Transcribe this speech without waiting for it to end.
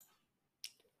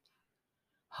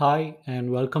Hi,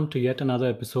 and welcome to yet another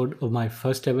episode of my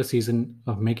first ever season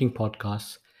of making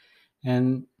podcasts.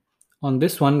 And on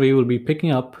this one, we will be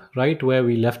picking up right where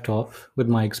we left off with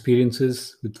my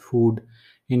experiences with food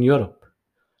in Europe.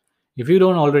 If you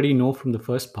don't already know from the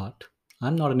first part,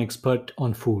 I'm not an expert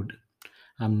on food,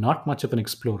 I'm not much of an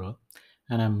explorer,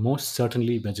 and I'm most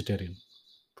certainly vegetarian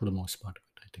for the most part of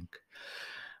it, I think.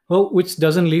 Well, which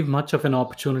doesn't leave much of an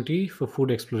opportunity for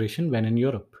food exploration when in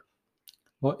Europe.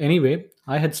 Well, anyway,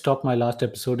 I had stopped my last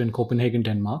episode in Copenhagen,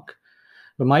 Denmark,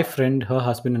 where my friend, her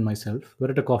husband, and myself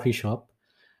were at a coffee shop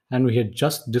and we had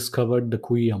just discovered the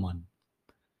Kui Yaman.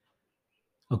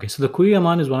 Okay, so the Kui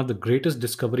Yaman is one of the greatest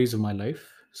discoveries of my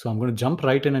life. So I'm going to jump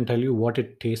right in and tell you what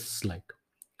it tastes like.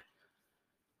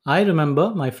 I remember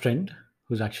my friend,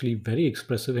 who's actually very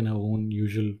expressive in her own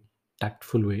usual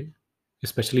tactful way,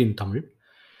 especially in Tamil.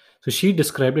 So she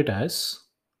described it as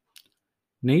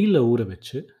நெய்யில் ஊற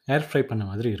வச்சு ஏர் fry பண்ண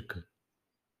மாதிரி இருக்கு.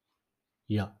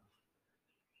 Yeah,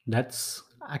 that's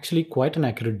actually quite an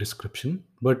accurate description,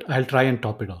 but I'll try and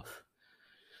top it off.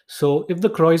 So, if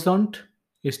the croissant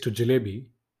is to jalebi,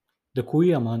 the kui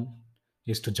aman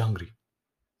is to jangri.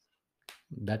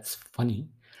 That's funny,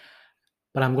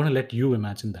 but I'm going to let you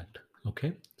imagine that.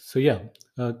 Okay. So yeah,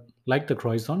 like the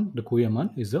croissant, the kui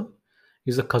aman is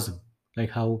a cousin.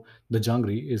 Like how the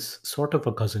jangri is sort of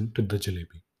a cousin to the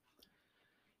jalebi.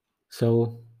 So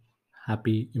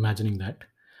happy imagining that.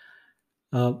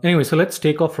 Anyway, so let's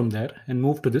take off from there and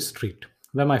move to this street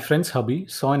where my friend's hubby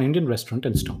saw an Indian restaurant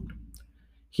and stopped.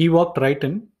 He walked right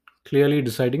in, clearly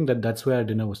deciding that that's where our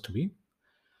dinner was to be.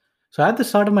 So at the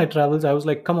start of my travels, I was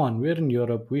like, come on, we're in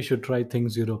Europe. We should try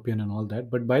things European and all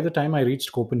that. But by the time I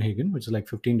reached Copenhagen, which is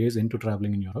like 15 days into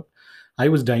traveling in Europe, I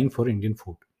was dying for Indian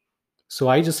food. So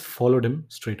I just followed him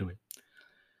straight away.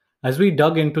 As we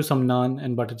dug into some naan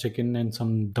and butter chicken and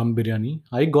some dum biryani,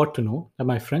 I got to know that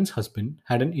my friend's husband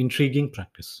had an intriguing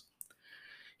practice.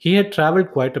 He had traveled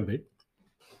quite a bit,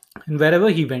 and wherever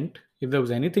he went, if there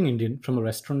was anything Indian, from a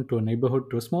restaurant to a neighborhood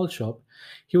to a small shop,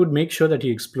 he would make sure that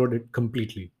he explored it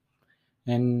completely.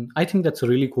 And I think that's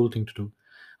a really cool thing to do.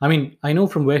 I mean, I know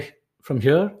from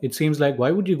here it seems like why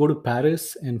would you go to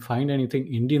Paris and find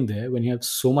anything Indian there when you have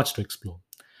so much to explore?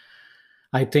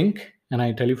 I think, and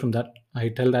I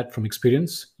tell that from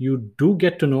experience, you do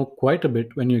get to know quite a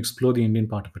bit when you explore the Indian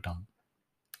part of a town.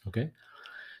 Okay.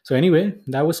 So anyway,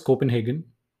 that was Copenhagen,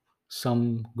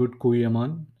 some good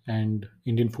kuyaman and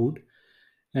Indian food,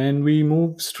 and we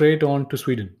move straight on to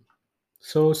Sweden.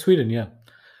 So Sweden, yeah,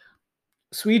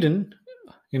 Sweden,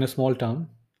 in a small town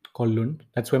called Lund.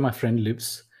 That's where my friend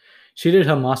lives. She did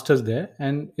her master's there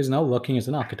and is now working as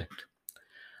an architect.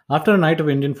 After a night of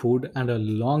Indian food and a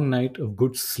long night of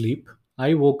good sleep,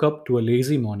 I woke up to a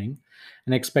lazy morning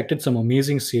and expected some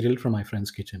amazing cereal from my friend's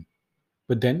kitchen.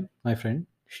 But then, my friend,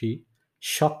 she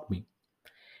shocked me.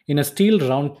 In a steel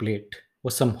round plate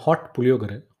was some hot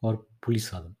puliogare or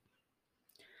pulisadam.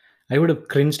 I would have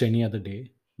cringed any other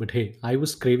day, but hey, I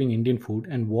was craving Indian food,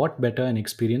 and what better an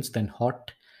experience than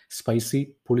hot,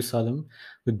 spicy pulisadam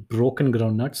with broken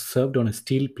groundnuts served on a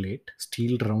steel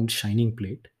round shining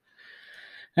plate,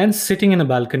 and sitting in a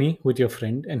balcony with your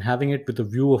friend and having it with a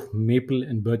view of maple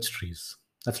and birch trees.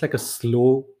 That's like a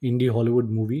slow indie Hollywood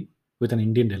movie with an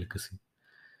Indian delicacy.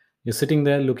 You're sitting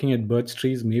there looking at birch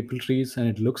trees, maple trees, and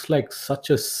it looks like such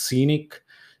a scenic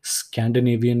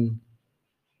Scandinavian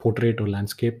portrait or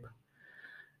landscape.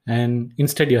 And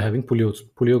instead, you're having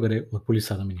puliogare or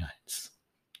pulisadam in your hands.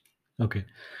 Okay.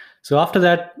 So after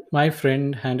that, my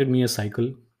friend handed me a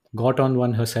cycle, got on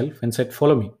one herself, and said,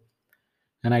 "Follow me."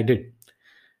 And I did.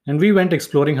 And we went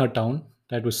exploring her town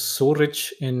that was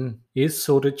is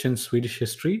so rich in Swedish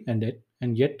history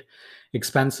and yet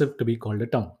expansive to be called a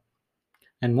town.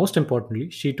 And most importantly,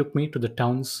 she took me to the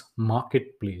town's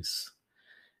marketplace.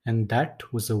 And that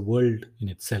was a world in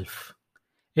itself.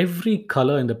 Every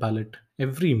color in the palette,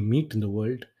 every meat in the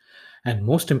world, and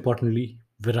most importantly,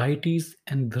 varieties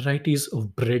and varieties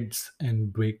of breads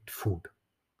and baked food.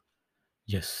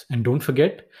 Yes, and don't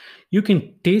forget, you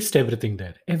can taste everything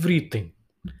there, everything.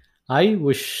 I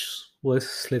was,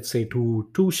 let's say,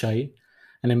 too shy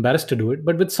and embarrassed to do it,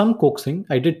 but with some coaxing,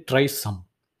 I did try some.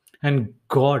 And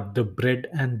God, the bread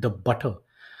and the butter,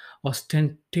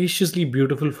 ostentatiously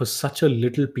beautiful for such a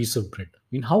little piece of bread. I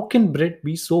mean, how can bread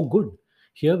be so good?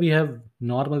 Here we have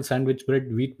normal sandwich bread,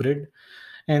 wheat bread,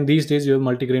 and these days you have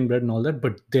multigrain bread and all that.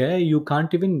 But there you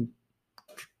can't even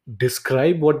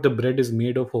describe what the bread is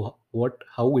made of or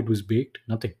how it was baked.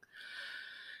 Nothing.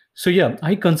 So yeah,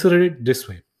 I consider it this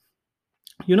way.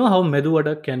 You know how medu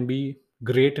vada can be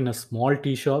great in a small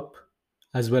tea shop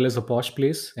as well as a posh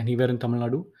place anywhere in Tamil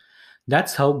Nadu?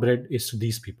 That's how bread is to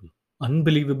these people.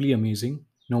 Unbelievably amazing,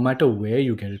 no matter where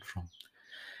you get it from.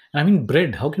 I mean,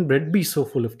 bread. How can bread be so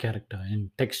full of character and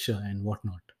texture and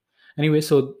whatnot? Anyway,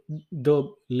 so the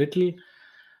little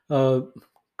uh,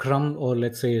 crumb, or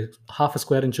let's say half a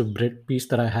square inch of bread piece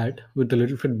that I had with a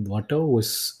little bit of butter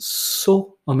was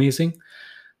so amazing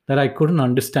that I couldn't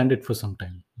understand it for some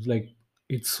time. It's like,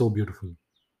 it's so beautiful.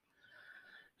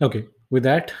 Okay, with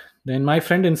that, then my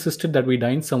friend insisted that we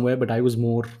dine somewhere, but I was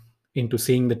more into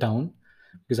seeing the town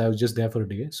because I was just there for a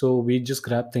day. So we just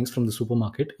grabbed things from the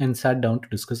supermarket and sat down to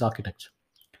discuss architecture.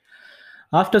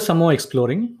 After some more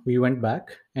exploring, we went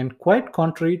back, and quite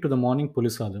contrary to the morning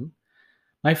police alarm,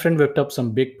 my friend whipped up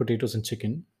some baked potatoes and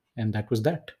chicken, and that was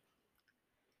that.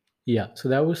 Yeah, so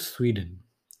that was Sweden.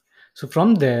 So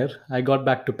from there, I got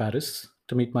back to Paris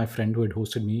to meet my friend who had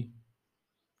hosted me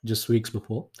just weeks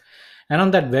before. And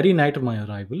on that very night of my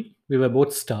arrival, we were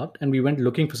both starved and we went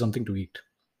looking for something to eat.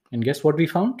 And guess what we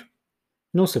found?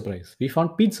 No surprise. We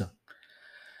found pizza.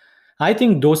 I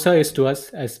think dosa is to us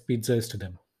as pizza is to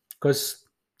them. Because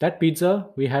that pizza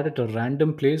we had at a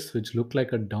random place which looked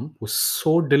like a dump was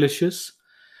so delicious.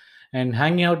 And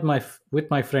hanging out with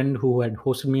my friend who had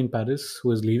hosted me in Paris, who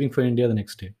was leaving for India the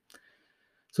next day.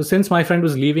 So since my friend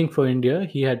was leaving for India,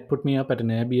 he had put me up at an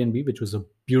Airbnb, which was a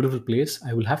beautiful place.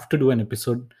 I will have to do an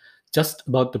episode just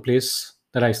about the place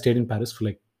that I stayed in Paris for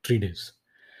like 3 days.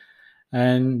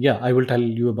 And yeah, I will tell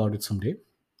you about it someday.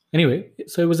 Anyway,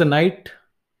 so it was a night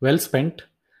well spent,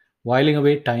 whiling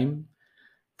away time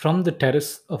from the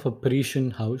terrace of a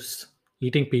Parisian house,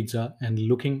 eating pizza and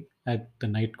looking at the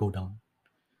night go down.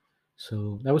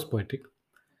 So that was poetic.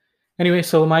 Anyway,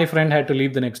 so my friend had to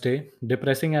leave the next day.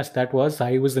 Depressing as that was,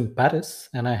 I was in Paris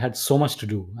and I had so much to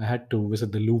do. I had to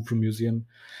visit the Louvre Museum,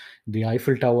 the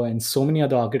Eiffel Tower, and so many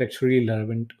other architecturally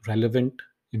relevant,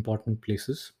 important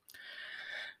places.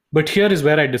 But here is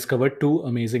where I discovered two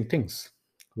amazing things,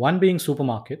 one being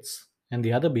supermarkets and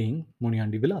the other being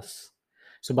Muniandi Villas.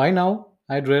 So by now,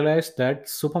 I'd realized that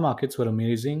supermarkets were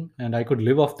amazing and I could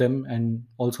live off them and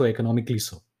also economically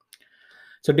so.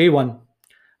 So, day one,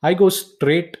 I go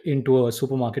straight into a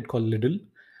supermarket called Lidl,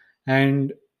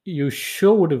 and you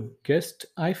sure would have guessed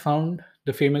I found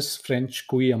the famous French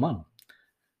Couille Amann.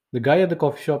 The guy at the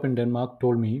coffee shop in Denmark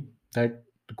told me that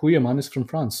the Couille Amann is from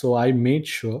France, so I made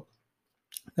sure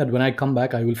that when I come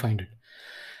back, I will find it.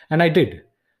 And I did.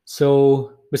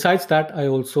 So, besides that, I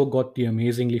also got the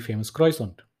amazingly famous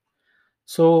croissant.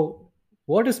 So,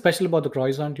 what is special about the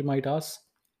croissant, you might ask?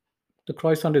 The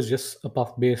croissant is just a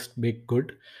puff based baked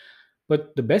good.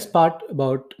 But the best part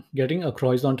about getting a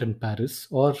croissant in Paris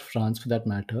or France for that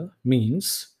matter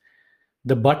means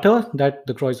the butter that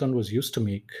the croissant was used to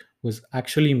make was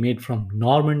actually made from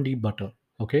Normandy butter.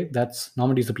 Okay, that's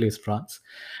Normandy is the place, France,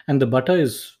 and the butter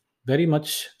is very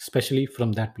much specially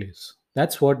from that place.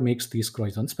 That's what makes these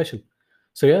croissants special.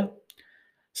 So yeah,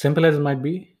 simple as it might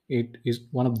be, it is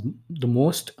one of the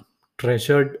most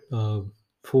treasured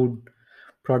food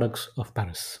products of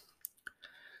Paris.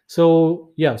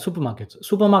 So yeah, supermarkets.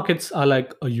 Supermarkets are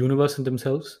like a universe in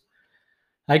themselves.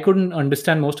 I couldn't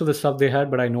understand most of the stuff they had,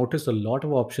 but I noticed a lot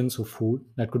of options of food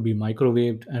that could be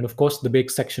microwaved, and of course the bake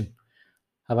section.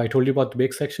 Have I told you about the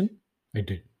bake section? I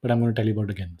did, but I'm going to tell you about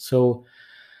it again. So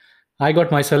I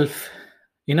got myself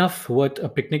enough worth a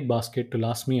picnic basket to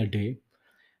last me a day,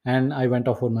 and I went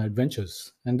off on my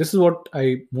adventures. And this is what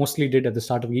I mostly did at the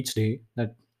start of each day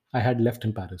that I had left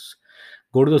in Paris.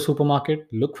 Go to the supermarket,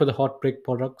 look for the hot break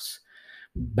products,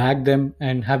 bag them,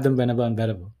 and have them whenever and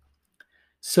wherever.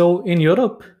 So in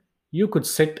Europe, you could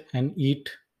sit and eat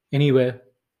anywhere,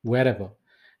 wherever,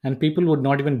 and people would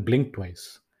not even blink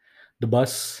twice. The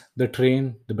bus, the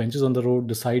train, the benches on the road,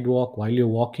 the sidewalk, while you're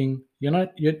walking, you're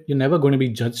never going to be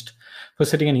judged for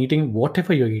sitting and eating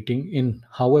whatever you're eating in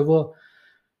however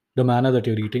the manner that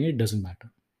you're eating it doesn't matter.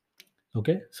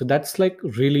 Okay, so that's like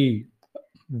really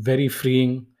very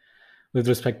freeing with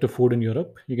respect to food in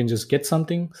Europe. You can just get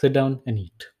something, sit down, and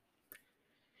eat.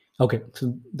 Okay,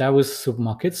 so that was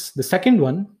supermarkets. The second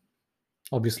one,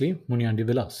 obviously, Muniandi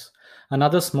Villas,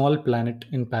 another small planet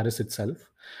in Paris itself,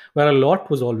 where a lot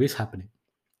was always happening.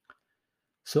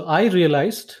 So I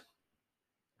realized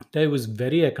that it was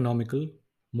very economical,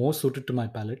 more suited to my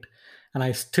palate, and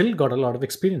I still got a lot of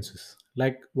experiences,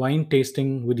 like wine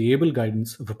tasting with the able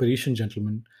guidance of a Parisian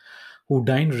gentleman who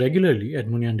dined regularly at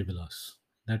Muniandi Villas.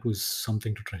 That was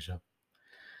something to treasure.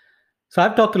 So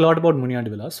I've talked a lot about Muniandi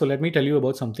Villas, so let me tell you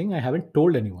about something I haven't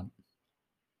told anyone,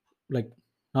 like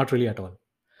not really at all.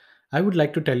 I would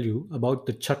like to tell you about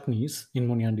the chutneys in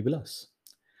Muniandi Villas.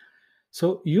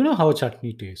 So you know how a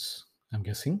chutney tastes, I'm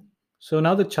guessing. So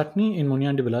now the chutney in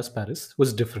Muniandi Villas Paris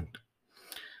was different.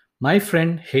 My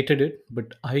friend hated it,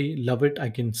 but I love it. I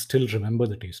can still remember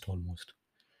the taste almost.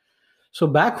 So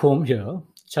back home here,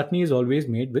 chutney is always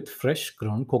made with fresh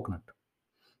ground coconut.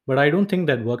 But I don't think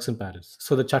that works in Paris.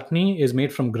 So the chutney is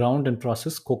made from ground and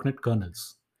processed coconut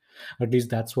kernels. At least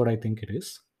that's what I think it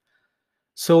is.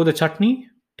 So the chutney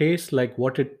tastes like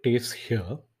what it tastes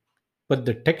here, but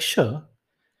the texture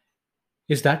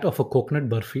is that of a coconut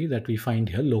burfi that we find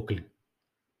here locally.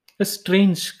 A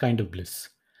strange kind of bliss.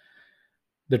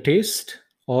 The taste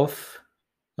of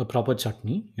a proper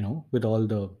chutney, with all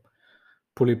the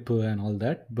pulip and all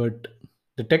that, but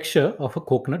the texture of a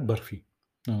coconut burfi.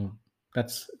 Now,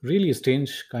 that's really a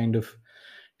strange kind of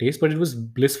taste, but it was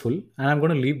blissful, and I'm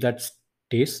going to leave that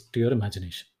taste to your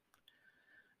imagination.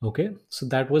 Okay, so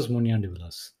that was Munyan de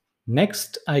Villas.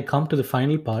 Next, I come to the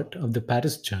final part of the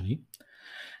Paris journey,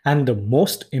 and the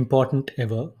most important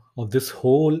ever of this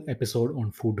whole episode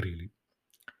on food, really,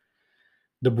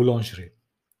 the boulangerie.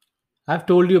 I've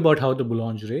told you about how the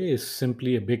boulangerie is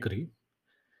simply a bakery,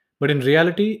 but in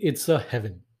reality, it's a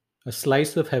heaven, a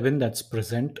slice of heaven that's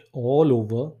present all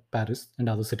over Paris and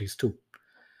other cities too.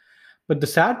 But the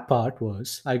sad part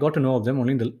was I got to know of them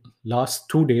only in the last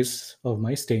 2 days of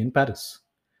my stay in Paris.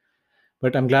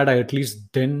 But I'm glad I at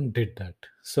least then did that.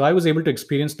 So I was able to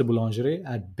experience the boulangerie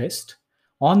at best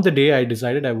on the day I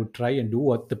decided I would try and do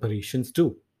what the Parisians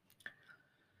do.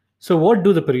 So, what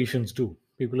do the Parisians do,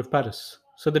 people of Paris?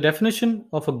 So, the definition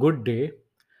of a good day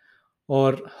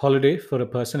or holiday for a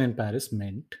person in Paris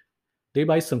meant they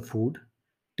buy some food,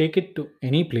 take it to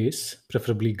any place,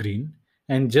 preferably green,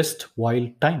 and just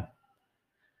wild time.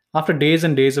 After days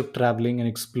and days of traveling and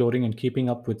exploring and keeping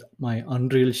up with my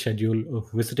unreal schedule of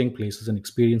visiting places and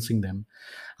experiencing them,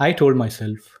 I told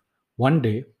myself, one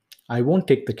day I won't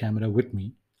take the camera with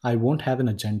me, I won't have an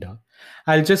agenda,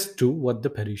 I'll just do what the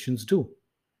Parisians do.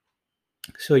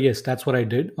 So, yes, that's what I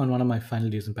did on one of my final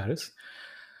days in Paris.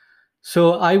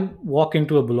 So I walk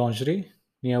into a boulangerie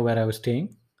near where I was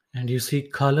staying, and you see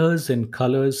colors and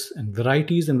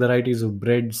varieties of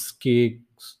breads,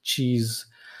 cakes, cheese,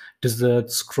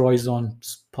 desserts,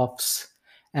 croissants, puffs,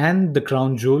 and the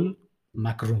crown jewel,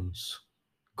 macaroons.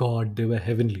 God, they were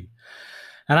heavenly.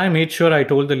 And I made sure I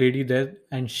told the lady there,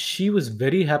 and she was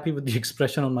very happy with the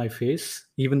expression on my face,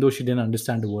 even though she didn't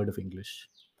understand a word of English.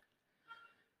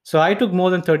 So I took more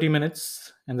than 30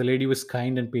 minutes, and the lady was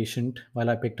kind and patient while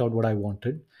I picked out what I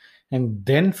wanted, and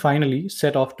then finally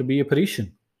set off to be a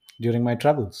Parisian during my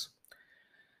travels.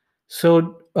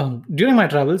 So during my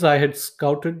travels, I had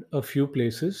scouted a few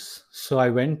places. So I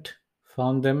went,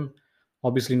 found them.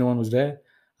 Obviously, no one was there.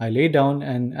 I lay down,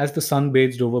 and as the sun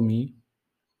bathed over me,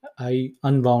 I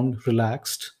unwound,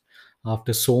 relaxed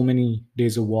after so many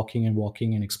days of walking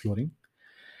and exploring.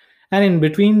 And in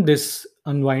between this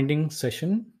unwinding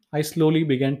session, I slowly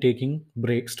began taking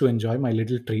breaks to enjoy my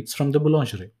little treats from the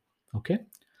boulangerie. Okay.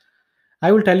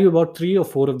 I will tell you about three or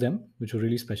four of them, which were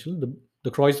really special.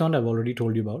 The croissant I've already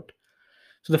told you about.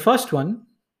 So the first one,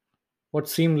 what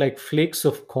seemed like flakes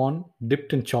of corn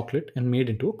dipped in chocolate and made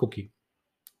into a cookie.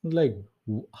 Like,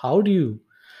 how do you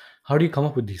come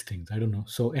up with these things? I don't know.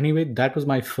 So anyway, that was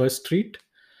my first treat.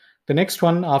 The next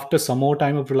one, after some more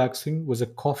time of relaxing, was a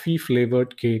coffee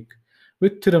flavored cake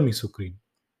with tiramisu cream.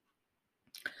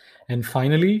 And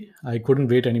finally, I couldn't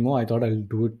wait anymore. I thought I'll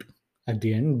do it at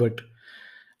the end, but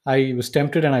I was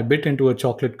tempted and I bit into a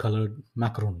chocolate colored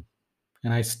macaron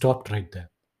and I stopped right there.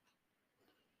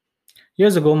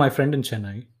 Years ago, my friend in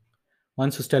Chennai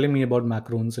once was telling me about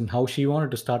macarons and how she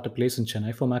wanted to start a place in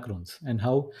Chennai for macarons and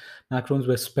how macarons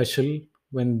were special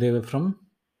when they were from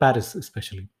Paris,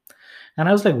 especially. And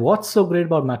I was like, what's so great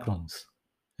about macarons?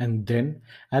 And then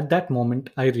at that moment,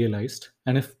 I realized,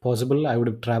 and if possible, I would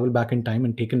have traveled back in time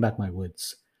and taken back my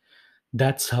words.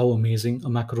 That's how amazing a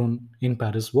macaron in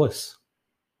Paris was.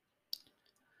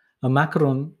 A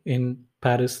macaron in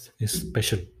Paris is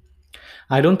special.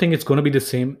 I don't think it's going to be the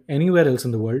same anywhere else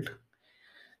in the world.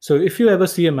 So if you ever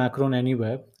see a macaron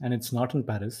anywhere and it's not in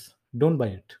Paris, don't buy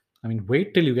it. I mean,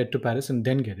 wait till you get to Paris and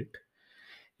then get it.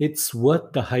 It's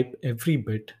worth the hype every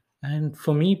bit. And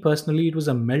for me personally, it was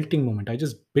a melting moment. I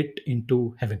just bit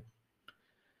into heaven.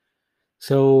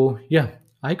 So, yeah,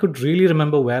 I could really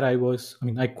remember where I was. I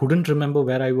mean, I couldn't remember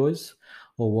where I was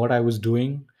or what I was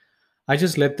doing. I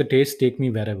just let the taste take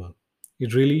me wherever.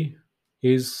 It really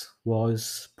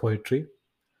was poetry.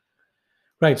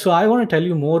 Right. So I want to tell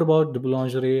you more about the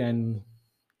boulangerie and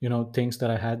things that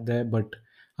I had there, but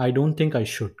I don't think I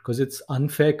should because it's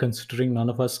unfair considering none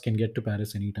of us can get to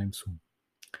Paris anytime soon.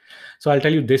 So I'll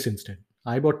tell you this instead.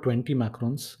 I bought 20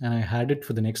 macarons and I had it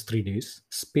for the next 3 days,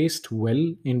 spaced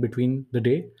well in between the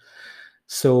day,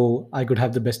 so I could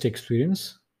have the best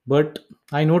experience. But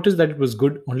I noticed that it was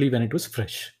good only when it was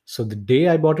fresh. So the day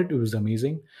I bought it, it was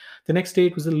amazing. The next day,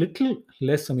 it was a little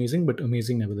less amazing, but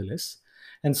amazing nevertheless.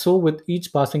 And so with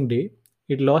each passing day,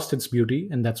 it lost its beauty,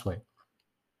 and that's why.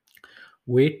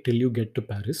 Wait till you get to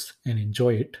Paris and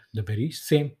enjoy it the very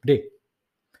same day.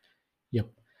 Yep.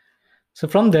 So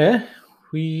from there,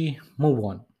 we move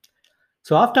on.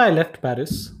 So after I left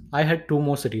Paris, I had two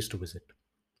more cities to visit: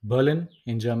 Berlin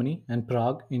in Germany and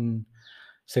Prague in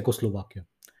Czechoslovakia.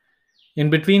 In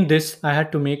between this, I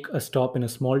had to make a stop in a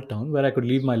small town where I could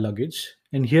leave my luggage.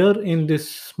 And here in this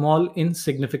small,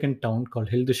 insignificant town called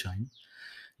Hildesheim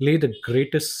lay the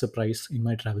greatest surprise in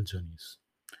my travel journeys.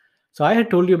 So I had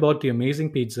told you about the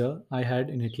amazing pizza I had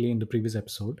in Italy in the previous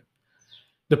episode,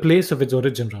 the place of its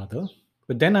origin rather.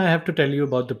 But then I have to tell you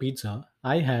about the pizza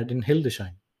I had in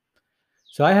Hildesheim.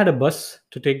 So I had a bus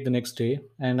to take the next day,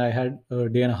 and I had a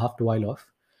day and a half to while off.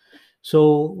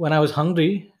 So when I was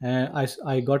hungry,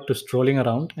 I got to strolling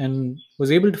around and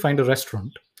was able to find a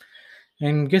restaurant.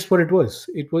 And guess what it was?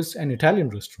 It was an Italian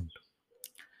restaurant.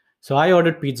 So I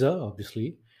ordered pizza,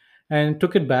 obviously, and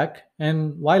took it back.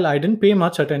 And while I didn't pay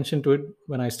much attention to it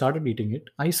when I started eating it,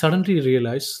 I suddenly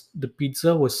realized the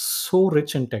pizza was so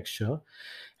rich in texture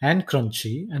and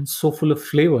crunchy and so full of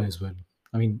flavor as well.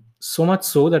 I mean, so much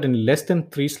so that in less than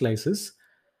three slices,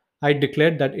 I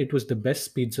declared that it was the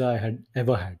best pizza I had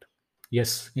ever had.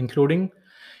 Yes, including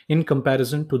in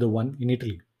comparison to the one in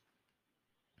Italy.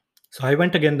 So I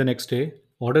went again the next day,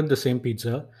 ordered the same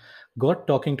pizza, got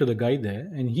talking to the guy there,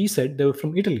 and he said they were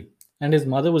from Italy. And his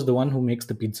mother was the one who makes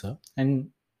the pizza, and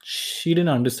she didn't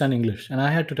understand English, and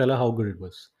I had to tell her how good it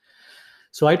was.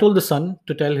 So I told the son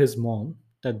to tell his mom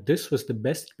that this was the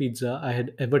best pizza I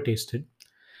had ever tasted,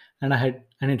 and I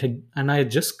had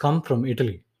just come from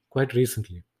Italy quite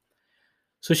recently.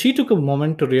 So she took a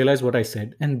moment to realize what I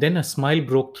said, and then a smile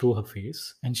broke through her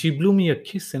face, and she blew me a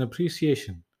kiss in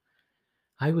appreciation.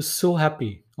 I was so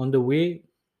happy on the way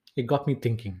it got me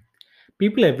thinking.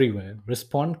 People everywhere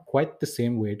respond quite the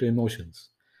same way to emotions.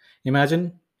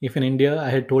 Imagine if in India I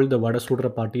had told the Vada Sudra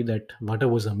party that Vada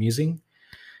was amazing,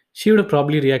 she would have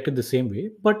probably reacted the same way,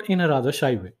 but in a rather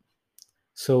shy way.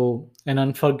 So, an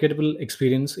unforgettable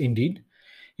experience indeed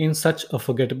in such a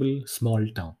forgettable small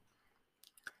town.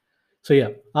 So, yeah,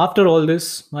 after all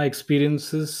this, my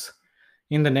experiences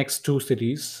in the next two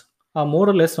cities are more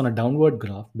or less on a downward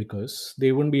graph because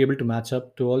they wouldn't be able to match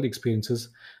up to all the experiences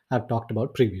I've talked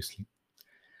about previously.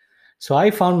 So,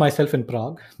 I found myself in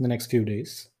Prague the next few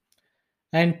days,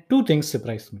 and two things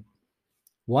surprised me.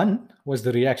 One was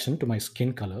the reaction to my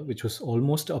skin color, which was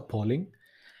almost appalling.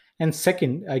 And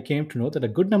second, I came to know that a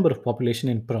good number of population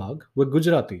in Prague were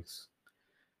Gujaratis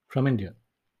from India.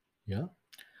 Yeah.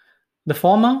 The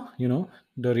former,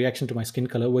 the reaction to my skin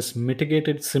color was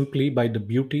mitigated simply by the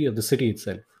beauty of the city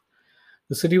itself.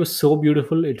 The city was so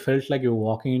beautiful, it felt like you were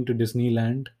walking into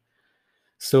Disneyland.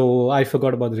 So I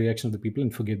forgot about the reaction of the people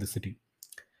and forgave the city.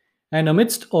 And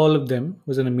amidst all of them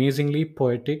was an amazingly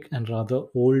poetic and rather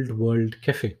old world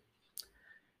cafe.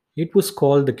 It was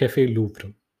called the Cafe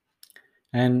Louvre.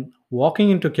 And walking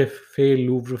into Cafe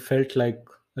Louvre felt like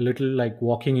a little like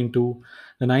walking into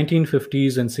the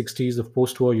 1950s and 60s of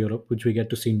post war Europe, which we get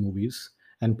to see in movies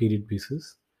and period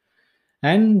pieces.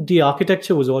 And the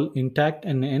architecture was all intact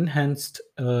and enhanced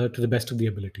to the best of the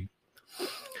ability.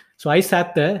 So I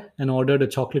sat there and ordered a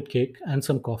chocolate cake and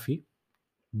some coffee.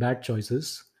 Bad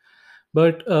choices.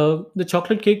 But the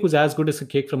chocolate cake was as good as a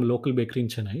cake from a local bakery in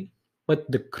Chennai.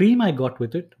 But the cream I got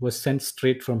with it was sent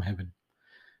straight from heaven.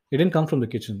 It didn't come from the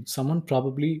kitchen. Someone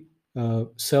probably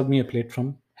served me a plate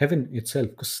from heaven itself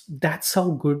because that's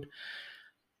how good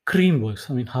cream was.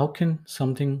 I mean, how can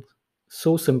something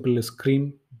so simple as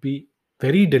cream be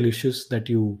very delicious that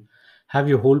you have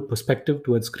your whole perspective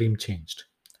towards cream changed?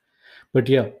 But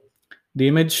yeah, the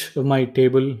image of my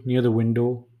table near the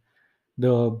window,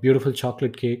 the beautiful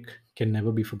chocolate cake can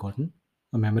never be forgotten,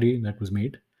 a memory that was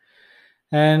made.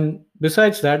 And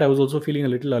besides that, I was also feeling a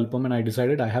little alpam, and I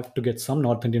decided I have to get some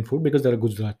North Indian food because there are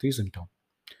Gujaratis in town.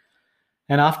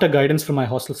 And after guidance from my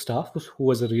hostel staff, who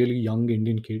was a really young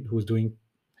Indian kid who was doing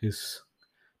his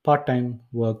part time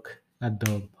work at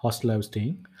the hostel I was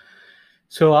staying.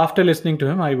 So after listening to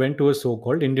him, I went to a so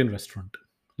called Indian restaurant.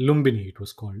 Lumbini, it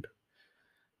was called.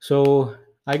 So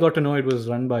I got to know it was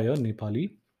run by a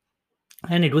Nepali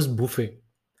and it was buffet.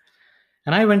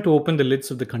 And I went to open the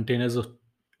lids of the containers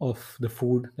of the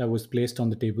food that was placed on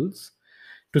the tables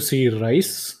to see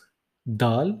rice,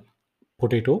 dal,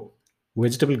 potato,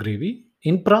 vegetable gravy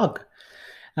in Prague.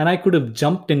 And I could have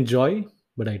jumped in joy,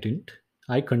 but I didn't.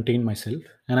 I contained myself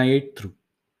and I ate through.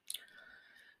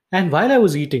 And while I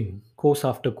was eating course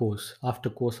after course, after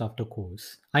course after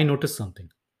course, I noticed something.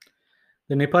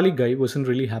 The Nepali guy wasn't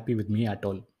really happy with me at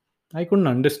all. I couldn't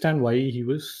understand why he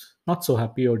was not so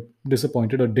happy or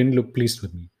disappointed or didn't look pleased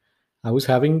with me. I was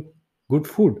having good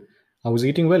food. I was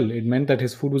eating well. It meant that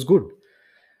his food was good.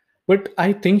 But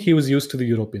I think he was used to the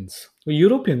Europeans. The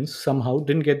Europeans somehow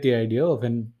didn't get the idea of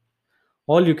an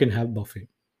all you can have buffet.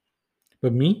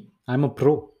 But me, I'm a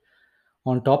pro.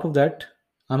 On top of that,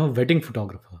 I'm a wedding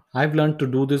photographer. I've learned to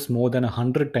do this more than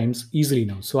 100 times easily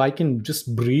now. So I can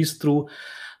just breeze through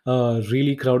a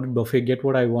really crowded buffet, get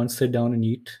what I want, sit down and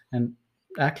eat, and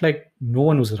act like no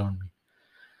one was around me.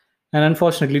 And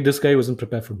unfortunately, this guy wasn't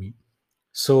prepared for me.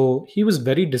 So he was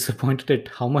very disappointed at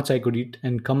how much I could eat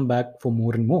and come back for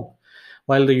more and more.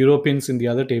 While the Europeans in the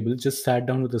other table just sat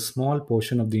down with a small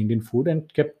portion of the Indian food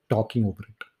and kept talking over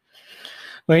it.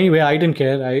 But anyway, I didn't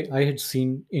care. I had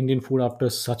seen Indian food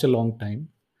after such a long time.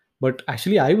 But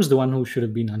actually, I was the one who should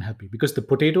have been unhappy because the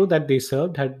potato that they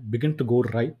served had begun to go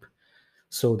ripe.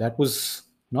 So that was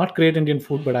not great Indian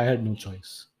food, but I had no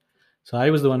choice. So I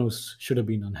was the one who should have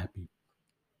been unhappy.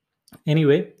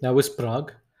 Anyway, that was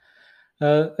Prague.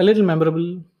 A little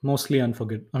memorable, mostly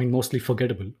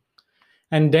forgettable.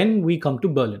 And then we come to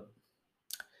Berlin.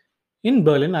 In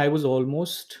Berlin, I was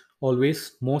almost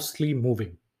always mostly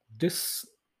moving. This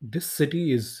this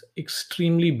city is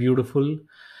extremely beautiful.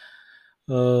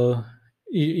 uh,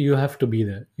 you have to be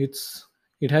there.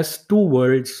 It has two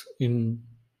worlds in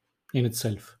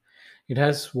itself. It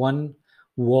has one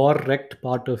war wrecked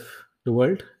part of the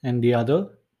world and the other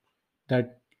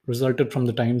that resulted from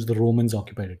the times the Romans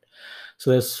occupied it.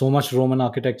 So there's so much Roman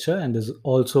architecture and there's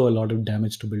also a lot of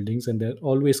damage to buildings and they're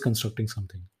always constructing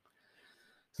something.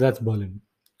 So that's Berlin.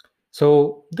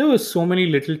 So there were so many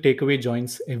little takeaway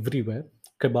joints everywhere.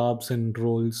 Kebabs and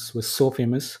rolls were so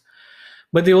famous,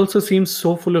 but they also seemed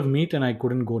so full of meat and I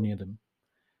couldn't go near them.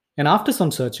 And after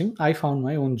some searching, I found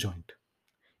my own joint.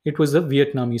 It was a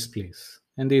Vietnamese place,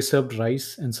 and they served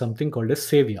rice and something called a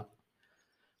sevia,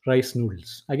 rice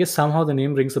noodles. I guess somehow the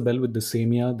name rings a bell with the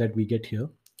semia that we get here.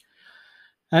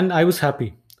 And I was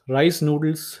happy. Rice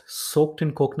noodles soaked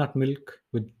in coconut milk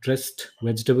with dressed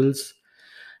vegetables.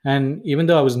 And even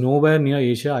though I was nowhere near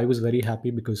Asia, I was very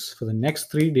happy because for the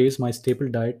next 3 days, my staple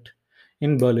diet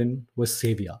in Berlin was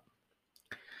sevia.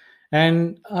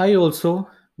 And I also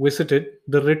visited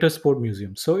the Ritter Sport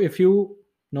Museum. So if you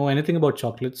know anything about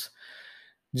chocolates,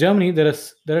 Germany, there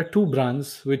are two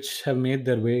brands which have made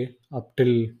their way up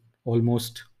till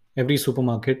almost every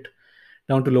supermarket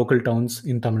down to local towns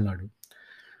in Tamil Nadu.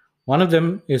 One of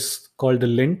them is called the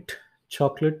Lindt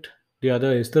chocolate, the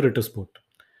other is the Ritter Sport.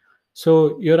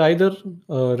 So you're either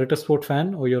a Ritter Sport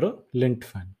fan or you're a Lindt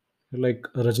fan. You're like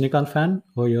a Rajnikant fan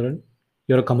or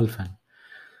you're a Kamal fan.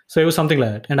 So it was something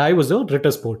like that. And I was a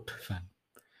Ritter Sport fan.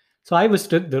 So I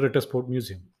visited the Ritter Sport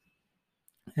Museum.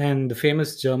 And the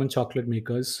famous German chocolate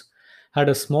makers had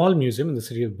a small museum in the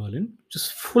city of Berlin,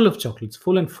 just full of chocolates,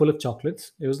 full and full of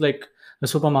chocolates. It was like a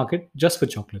supermarket just for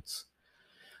chocolates.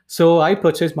 So I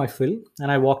purchased my fill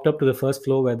and I walked up to the first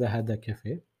floor where they had their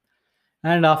cafe.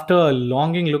 And after a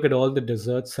longing look at all the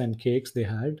desserts and cakes they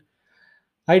had,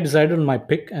 I decided on my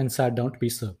pick and sat down to be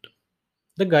served.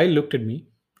 The guy looked at me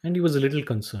and he was a little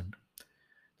concerned.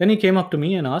 Then he came up to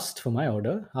me and asked for my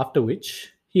order, after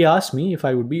which he asked me if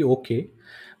I would be okay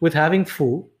with having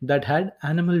food that had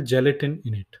animal gelatin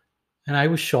in it. And I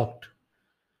was shocked.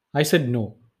 I said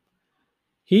no.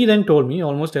 He then told me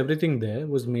almost everything there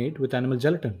was made with animal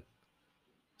gelatin.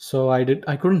 So I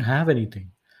couldn't have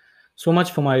anything. So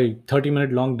much for my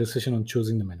 30-minute long decision on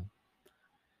choosing the menu.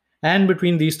 And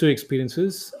between these two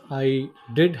experiences, I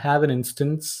did have an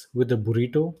instance with a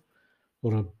burrito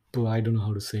or I don't know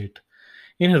how to say it,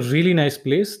 in a really nice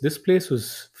place. This place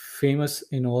was famous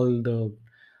in all the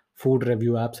food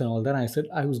review apps and all that. I said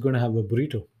I was going to have a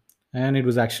burrito, and it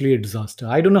was actually a disaster.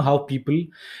 I don't know how people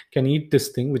can eat this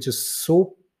thing, which is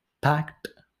so packed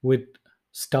with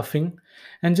stuffing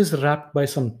and just wrapped by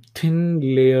some thin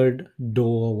layered dough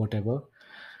or whatever.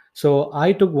 So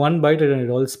I took one bite and it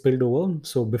all spilled over.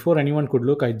 So before anyone could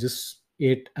look, I just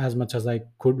ate as much as I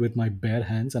could with my bare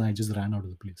hands and I just ran out of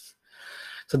the place.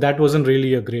 So that wasn't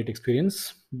really a great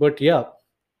experience. But yeah,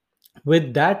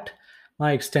 with that,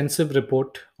 my extensive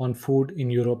report on food in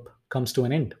Europe comes to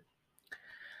an end.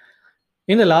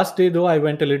 In the last day, though, I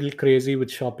went a little crazy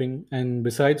with shopping, and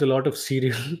besides a lot of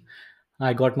cereal,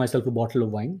 I got myself a bottle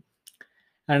of wine.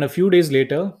 And a few days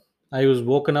later, I was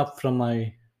woken up from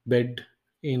my bed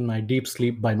in my deep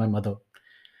sleep by my mother.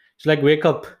 She's like, "Wake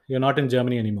up, you're not in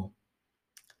Germany anymore."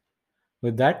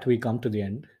 With that, we come to the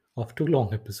end of two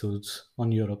long episodes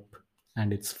on Europe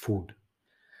and its food.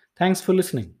 Thanks for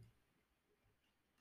listening.